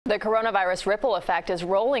The coronavirus ripple effect is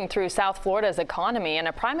rolling through South Florida's economy, and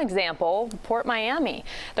a prime example, Port Miami.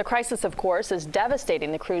 The crisis, of course, is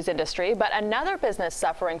devastating the cruise industry, but another business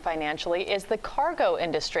suffering financially is the cargo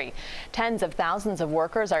industry. Tens of thousands of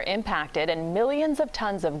workers are impacted, and millions of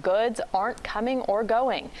tons of goods aren't coming or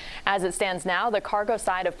going. As it stands now, the cargo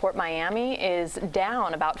side of Port Miami is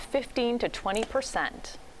down about 15 to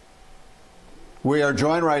 20%. We are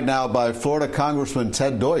joined right now by Florida Congressman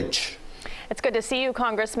Ted Deutch. It's good to see you,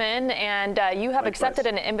 Congressman, and you have accepted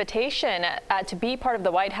an invitation to be part of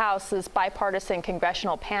the White House's bipartisan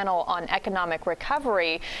congressional panel on economic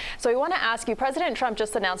recovery. So we want to ask you, President Trump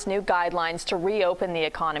just announced new guidelines to reopen the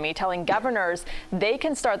economy, telling governors they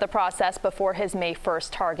can start the process before his May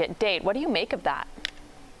 1st target date. What do you make of that?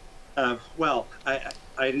 Well,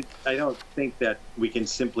 I don't think that we can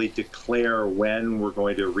simply declare when we're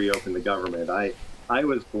going to reopen the government. I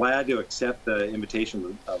was glad to accept the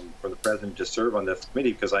invitation from the president to serve on this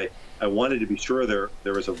committee because I wanted to be sure there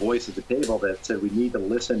was a voice at the table that said we need to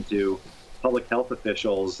listen to public health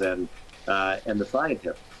officials and the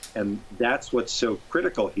scientists. And that's what's so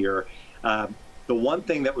critical here. The one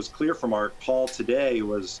thing that was clear from our call today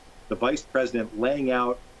was the vice president laying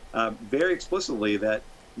out very explicitly that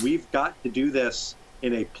we've got to do this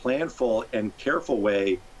in a planful and careful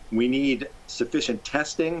way. We need sufficient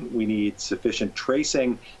testing. We need sufficient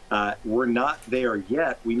tracing. We're not there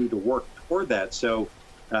yet. We need to work toward that. So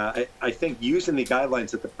I think using the guidelines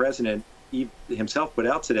that the president himself put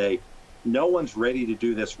out today, no one's ready to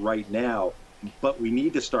do this right now, but we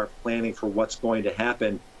need to start planning for what's going to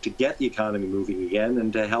happen to get the economy moving again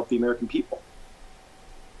and to help the American people.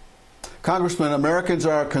 Congressman, Americans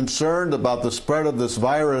are concerned about the spread of this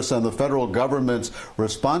virus, and the federal government's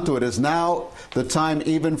response to it. Is now the time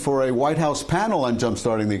even for a White House panel on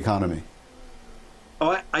jumpstarting the economy?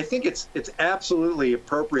 Oh, I think it's absolutely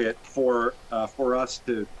appropriate for us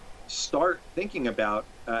to start thinking about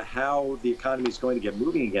how the economy is going to get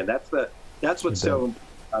moving again. That's what's so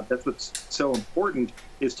important,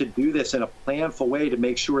 is to do this in a planful way to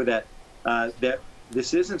make sure that that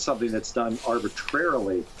this isn't something that's done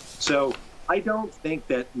arbitrarily. So I don't think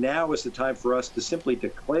that now is the time for us to simply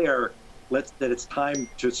declare that it's time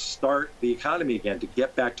to start the economy again, to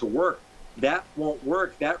get back to work. That won't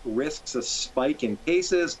work. That risks a spike in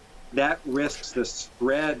cases. That risks the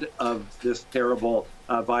spread of this terrible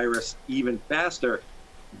virus even faster.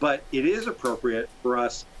 But it is appropriate for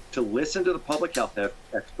us to listen to the public health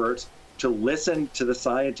experts, to listen to the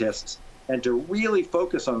scientists, and to really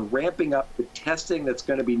focus on ramping up the testing that's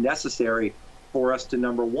going to be necessary for us to,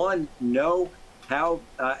 number one, know how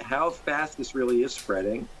fast this really is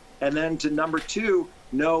spreading, and then to, number two,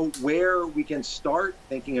 know where we can start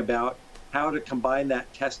thinking about how to combine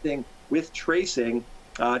that testing with tracing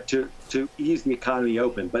to ease the economy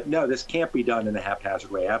open. But no, this can't be done in a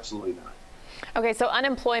haphazard way. Absolutely not. Okay, so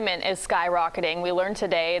unemployment is skyrocketing. We learned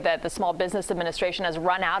today that the Small Business Administration has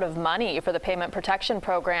run out of money for the Payment Protection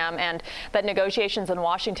Program, and that negotiations in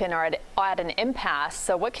Washington are at an impasse.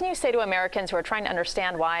 So what can you say to Americans who are trying to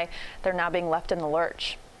understand why they're now being left in the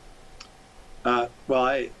lurch? Well,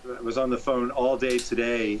 I was on the phone all day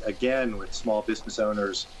today, again, with small business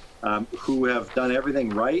owners who have done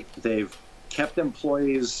everything right. They've kept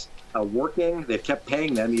employees working. They've kept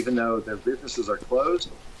paying them even though their businesses are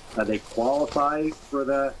closed. They qualify for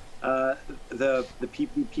the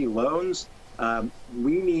PPP loans.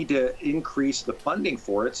 We need to increase the funding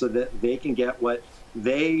for it so that they can get what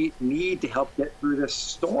they need to help get through this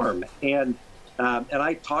storm. And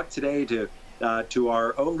I talked today to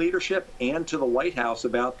our own leadership and to the White House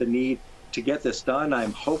about the need to get this done.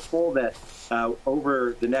 I'm hopeful that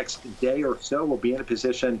over the next day or so, we'll be in a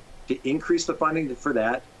position to increase the funding for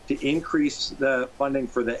that, to increase the funding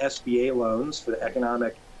for the SBA loans, for the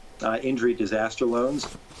economic injury disaster loans,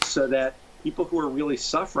 so that people who are really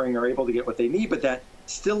suffering are able to get what they need. But that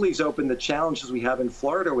still leaves open the challenges we have in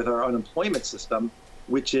Florida with our unemployment system,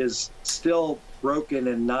 which is still broken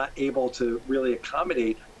and not able to really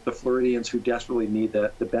accommodate the Floridians who desperately need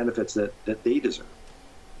the benefits that they deserve.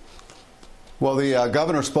 Well, the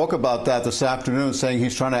governor spoke about that this afternoon, saying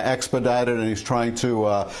he's trying to expedite it and he's trying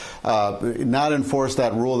to not enforce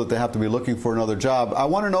that rule that they have to be looking for another job. I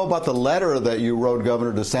want to know about the letter that you wrote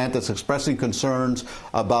Governor DeSantis expressing concerns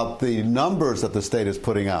about the numbers that the state is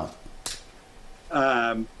putting out.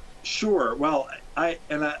 Sure. Well, I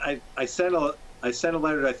sent a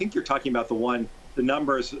letter. I think you're talking about the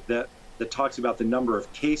numbers that talks about the number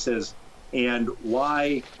of cases and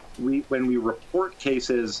why when we report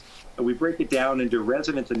cases, we break it down into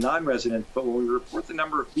residents and non-residents. But when we report the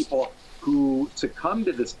number of people who succumb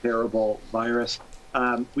to this terrible virus,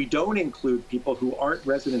 We don't include people who aren't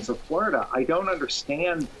residents of Florida. I don't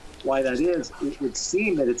understand why that is. It would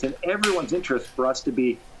seem that it's in everyone's interest for us to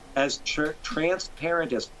be as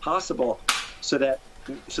transparent as possible so that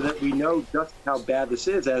we know just how bad this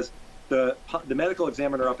is. As the medical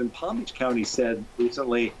examiner up in Palm Beach County said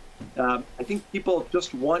recently, I think people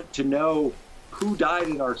just want to know who died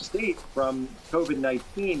in our state from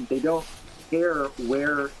COVID-19. They don't care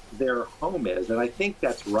where their home is. And I think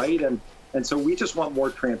that's right. And so we just want more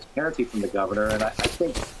transparency from the governor. And I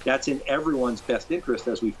think that's in everyone's best interest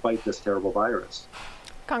as we fight this terrible virus.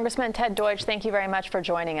 Congressman Ted Deutch, thank you very much for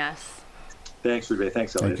joining us. Thanks, Ruby.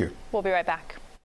 Thanks, Elliot. Thank you. We'll be right back.